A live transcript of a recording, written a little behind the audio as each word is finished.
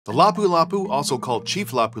The Lapu Lapu, also called Chief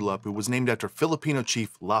Lapu Lapu, was named after Filipino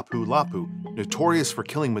chief Lapu Lapu, notorious for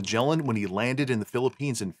killing Magellan when he landed in the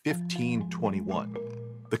Philippines in 1521.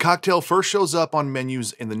 The cocktail first shows up on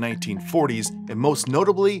menus in the 1940s, and most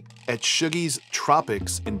notably at Sugie's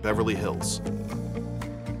Tropics in Beverly Hills.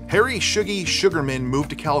 Harry Sugie Sugarman moved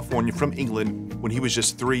to California from England when he was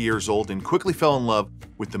just 3 years old and quickly fell in love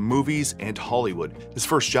with the movies and Hollywood. His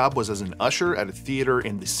first job was as an usher at a theater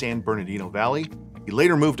in the San Bernardino Valley. He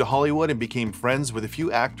later moved to Hollywood and became friends with a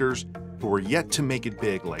few actors who were yet to make it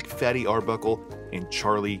big, like Fatty Arbuckle and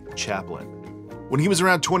Charlie Chaplin. When he was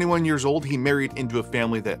around 21 years old, he married into a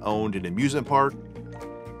family that owned an amusement park,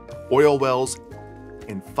 oil wells,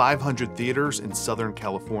 and 500 theaters in Southern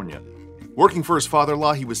California. Working for his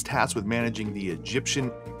father-in-law, he was tasked with managing the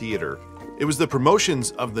Egyptian Theater. It was the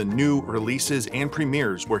promotions of the new releases and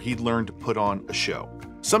premieres where he'd learned to put on a show.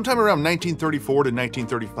 Sometime around 1934 to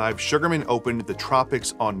 1935, Sugarman opened the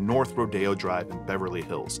Tropics on North Rodeo Drive in Beverly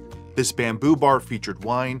Hills. This bamboo bar featured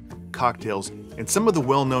wine, cocktails, and some of the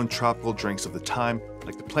well-known tropical drinks of the time,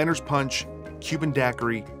 like the Planter's Punch, Cuban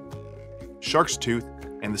Daiquiri, Shark's Tooth,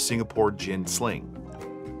 and the Singapore Gin Sling.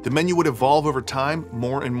 The menu would evolve over time.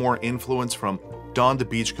 More and more influence from Don the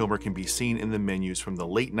Beachcomber can be seen in the menus from the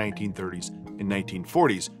late 1930s and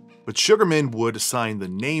 1940s, but Sugarman would assign the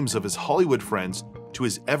names of his Hollywood friends to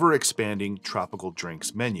his ever-expanding tropical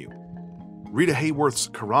drinks menu. Rita Hayworth's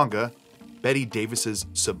Karanga, Betty Davis's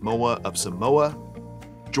Samoa of Samoa,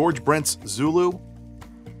 George Brent's Zulu,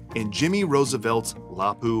 and Jimmy Roosevelt's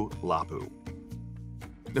Lapu Lapu.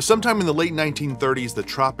 Now, sometime in the late 1930s, the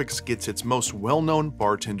Tropics gets its most well-known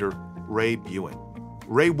bartender, Ray Buin.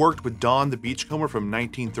 Ray worked with Don the Beachcomber from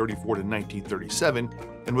 1934 to 1937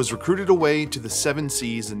 and was recruited away to the Seven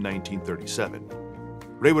Seas in 1937.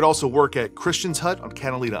 Ray would also work at Christian's Hut on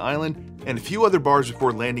Catalina Island and a few other bars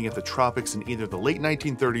before landing at the Tropics in either the late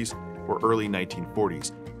 1930s or early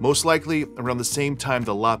 1940s, most likely around the same time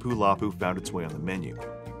the Lapu Lapu found its way on the menu.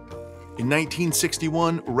 In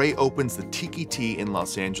 1961, Ray opens the Tiki Tea in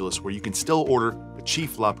Los Angeles, where you can still order a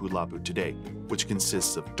Chief Lapu Lapu today, which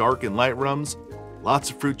consists of dark and light rums,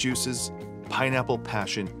 lots of fruit juices, pineapple,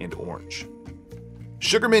 passion, and orange.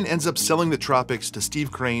 Sugarman ends up selling the Tropics to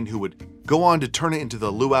Steve Crane, who would go on to turn it into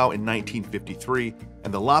the Luau in 1953,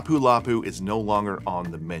 and the Lapu Lapu is no longer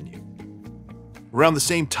on the menu. Around the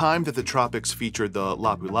same time that the Tropics featured the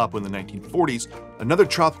Lapu Lapu in the 1940s, another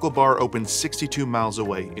tropical bar opened 62 miles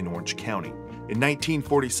away in Orange County. In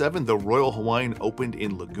 1947, the Royal Hawaiian opened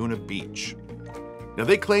in Laguna Beach. Now,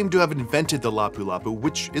 they claim to have invented the Lapu Lapu,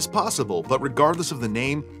 which is possible, but regardless of the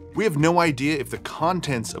name, we have no idea if the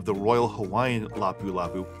contents of the Royal Hawaiian Lapu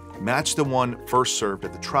Lapu match the one first served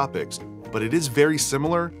at the Tropics, but it is very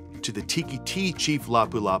similar to the Tiki Tea Chief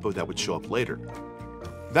Lapu Lapu that would show up later.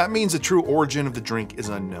 That means the true origin of the drink is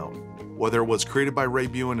unknown. Whether it was created by Ray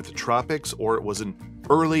Buin at the Tropics or it was an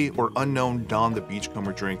early or unknown Don the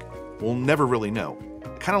Beachcomber drink, we'll never really know.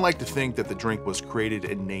 I kind of like to think that the drink was created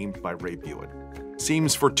and named by Ray Buin.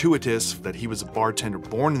 Seems fortuitous that he was a bartender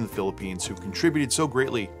born in the Philippines who contributed so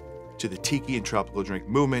greatly to the tiki and tropical drink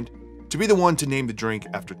movement to be the one to name the drink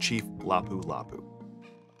after Chief Lapu Lapu.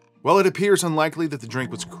 While it appears unlikely that the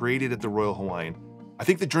drink was created at the Royal Hawaiian, I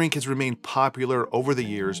think the drink has remained popular over the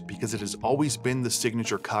years because it has always been the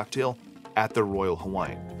signature cocktail at the Royal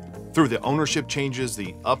Hawaiian. Through the ownership changes,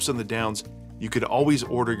 the ups and the downs, you could always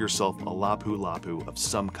order yourself a Lapu Lapu of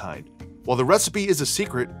some kind. While the recipe is a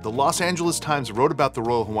secret, the Los Angeles Times wrote about the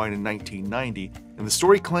Royal Hawaiian in 1990, and the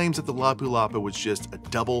story claims that the Lapu Lapu was just a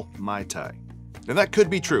double Mai Tai. Now, that could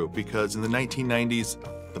be true because in the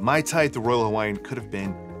 1990s, the Mai Tai at the Royal Hawaiian could have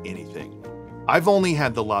been anything. I've only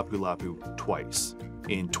had the Lapu Lapu twice.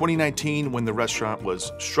 In 2019, when the restaurant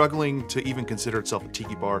was struggling to even consider itself a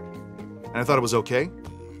tiki bar, and I thought it was okay.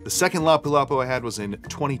 The second Lapu Lapu I had was in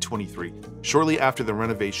 2023, shortly after the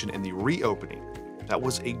renovation and the reopening. That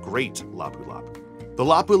was a great Lapu Lapu. The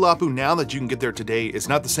Lapu Lapu now that you can get there today is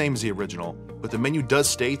not the same as the original, but the menu does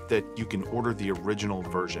state that you can order the original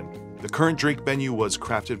version. The current drink menu was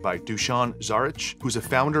crafted by Dusan Zarich, who's a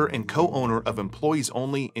founder and co-owner of Employees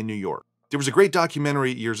Only in New York. There was a great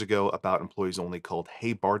documentary years ago about Employees Only called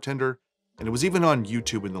Hey Bartender, and it was even on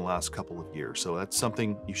YouTube in the last couple of years, so that's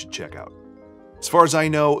something you should check out. As far as I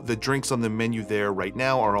know, the drinks on the menu there right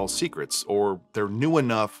now are all secrets, or they're new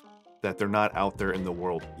enough that they're not out there in the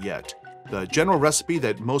world yet. The general recipe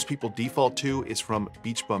that most people default to is from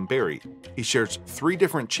Beach Bum Berry. He shares 3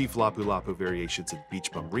 different Chief Lapu Lapu variations of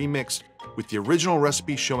Beach Bum Remix, with the original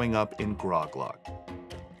recipe showing up in Grog Log.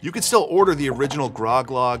 You can still order the original Grog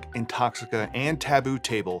Log, Intoxica, and Taboo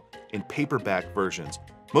Table in paperback versions,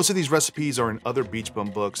 Most of these recipes are in other beach bum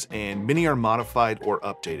books, and many are modified or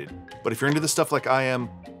updated. But if you're into this stuff like I am,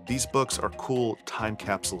 these books are cool time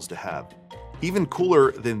capsules to have. Even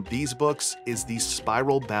cooler than these books is the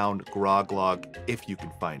spiral-bound grog log, if you can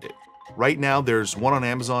find it. Right now, there's one on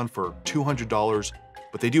Amazon for $200,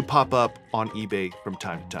 but they do pop up on eBay from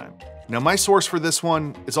time to time. Now, my source for this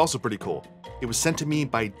one is also pretty cool. It was sent to me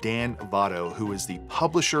by Dan Votto, who is the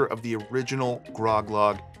publisher of the original grog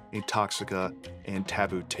log, Intoxica, and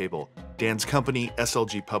Taboo Table. Dan's company,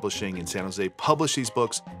 SLG Publishing in San Jose, published these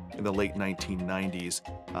books in the late 1990s.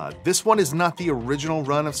 This one is not the original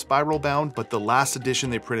run of Spiral Bound, but the last edition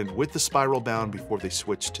they printed with the Spiral Bound before they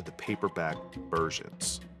switched to the paperback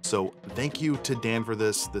versions. So thank you to Dan for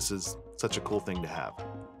this. This is such a cool thing to have.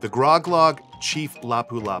 The Grog Log Chief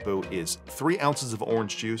Lapu Lapu is 3 ounces of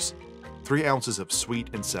orange juice, 3 ounces of sweet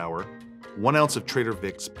and sour, 1 ounce of Trader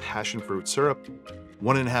Vic's passion fruit syrup,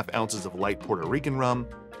 1.5 ounces of light Puerto Rican rum,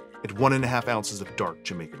 and 1.5 ounces of dark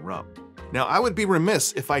Jamaican rum. Now, I would be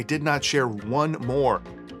remiss if I did not share one more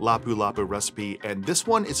Lapu Lapu recipe, and this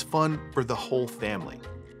one is fun for the whole family.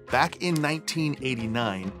 Back in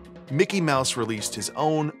 1989, Mickey Mouse released his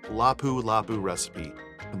own Lapu Lapu recipe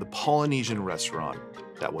from the Polynesian restaurant.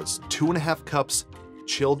 That was 2.5 cups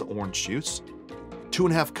chilled orange juice,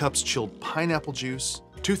 2.5 cups chilled pineapple juice,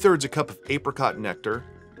 2/3 a cup of apricot nectar,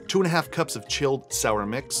 2.5 cups of chilled sour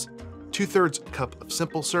mix, 2/3 cup of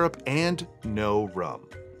simple syrup, and no rum.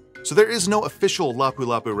 So there is no official Lapu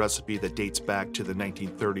Lapu recipe that dates back to the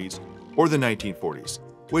 1930s or the 1940s,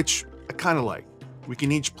 which I kind of like. We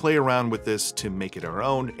can each play around with this to make it our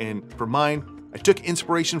own, and for mine, I took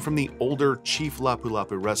inspiration from the older Chief Lapu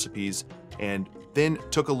Lapu recipes and then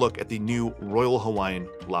took a look at the new Royal Hawaiian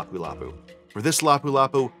Lapu Lapu. For this Lapu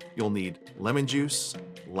Lapu, you'll need lemon juice,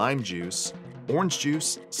 lime juice, orange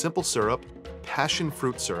juice, simple syrup, passion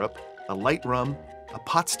fruit syrup, a light rum, a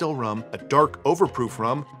pot still rum, a dark overproof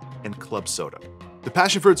rum, and club soda. The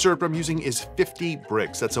passion fruit syrup I'm using is 50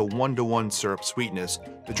 bricks. That's a 1-to-1 syrup sweetness.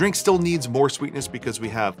 The drink still needs more sweetness because we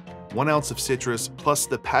have 1 ounce of citrus, plus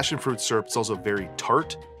the passion fruit syrup is also very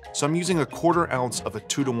tart. So I'm using a 1/4 ounce of a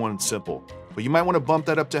 2-to-1 simple. But you might want to bump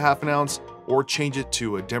that up to 1/2 ounce or change it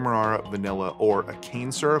to a Demerara vanilla or a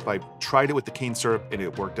cane syrup. I tried it with the cane syrup and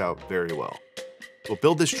it worked out very well. We'll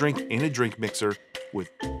build this drink in a drink mixer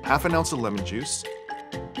with 1/2 ounce of lemon juice,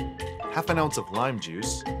 1/2 ounce of lime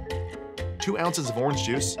juice, 2 ounces of orange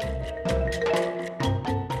juice,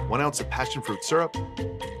 1 ounce of passion fruit syrup,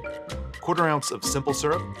 1/4 ounce of simple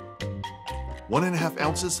syrup, 1.5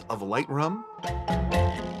 ounces of light rum,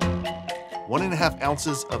 1.5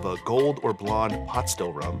 ounces of a gold or blonde pot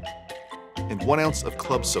still rum, and 1 ounce of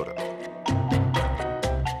club soda.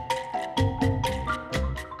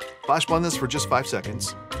 Flash blend this for just 5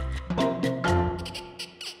 seconds.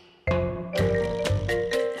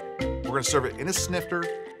 We're gonna serve it in a snifter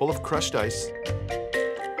full of crushed ice.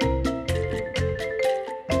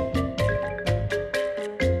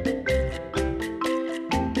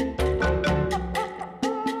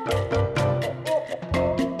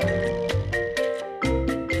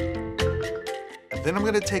 And then I'm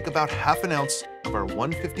gonna take about 1/2 ounce of our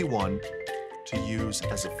 151 to use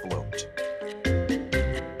as a float.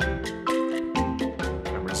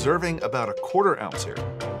 I'm reserving about a 1/4 ounce here.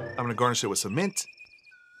 I'm gonna garnish it with some mint.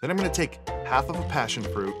 Then I'm gonna take 1/2 of a passion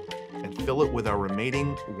fruit and fill it with our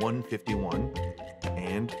remaining 151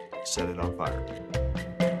 and set it on fire.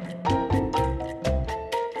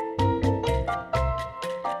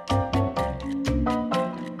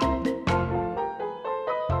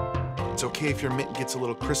 It's okay if your mint gets a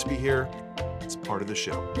little crispy here. It's part of the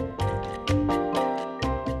show.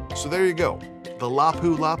 So there you go. The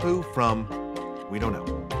Lapu Lapu from We Don't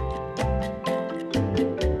Know.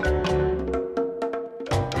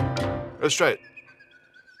 Let's try it.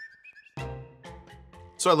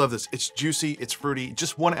 So I love this. It's juicy, it's fruity.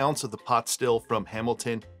 Just 1 ounce of the pot still from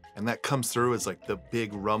Hamilton, and that comes through as like the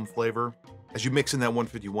big rum flavor. As you mix in that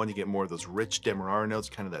 151, you get more of those rich Demerara notes,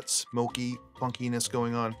 kind of that smoky funkiness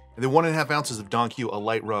going on. And then 1.5 ounces of Don Q, a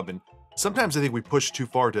light rum. And sometimes I think we push too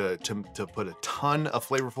far to put a ton of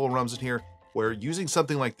flavorful rums in here, where using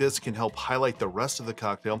something like this can help highlight the rest of the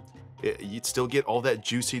cocktail. You'd still get all that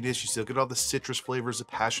juiciness, you still get all the citrus flavors of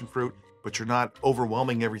passion fruit, but you're not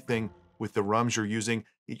overwhelming everything with the rums you're using.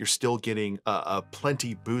 You're still getting a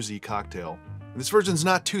plenty boozy cocktail. And this version's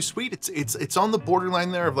not too sweet. It's on the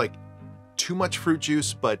borderline there of like too much fruit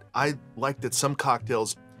juice, but I like that some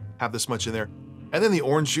cocktails have this much in there. And then the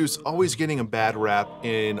orange juice, always getting a bad rap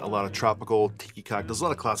in a lot of tropical tiki cocktails, a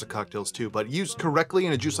lot of classic cocktails too, but used correctly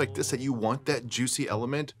in a juice like this that you want that juicy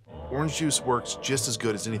element, orange juice works just as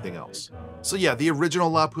good as anything else. So yeah, the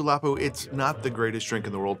original Lapu Lapu, it's not the greatest drink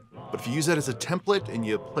in the world, but if you use that as a template and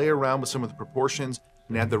you play around with some of the proportions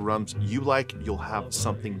and add the rums you like, you'll have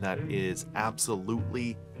something that is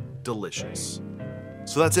absolutely delicious.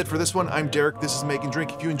 So that's it for this one. I'm Derek, this is Make and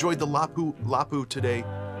Drink. If you enjoyed the Lapu Lapu today,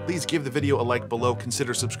 please give the video a like below,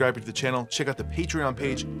 consider subscribing to the channel, check out the Patreon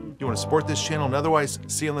page if you want to support this channel, and otherwise,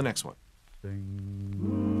 see you on the next one.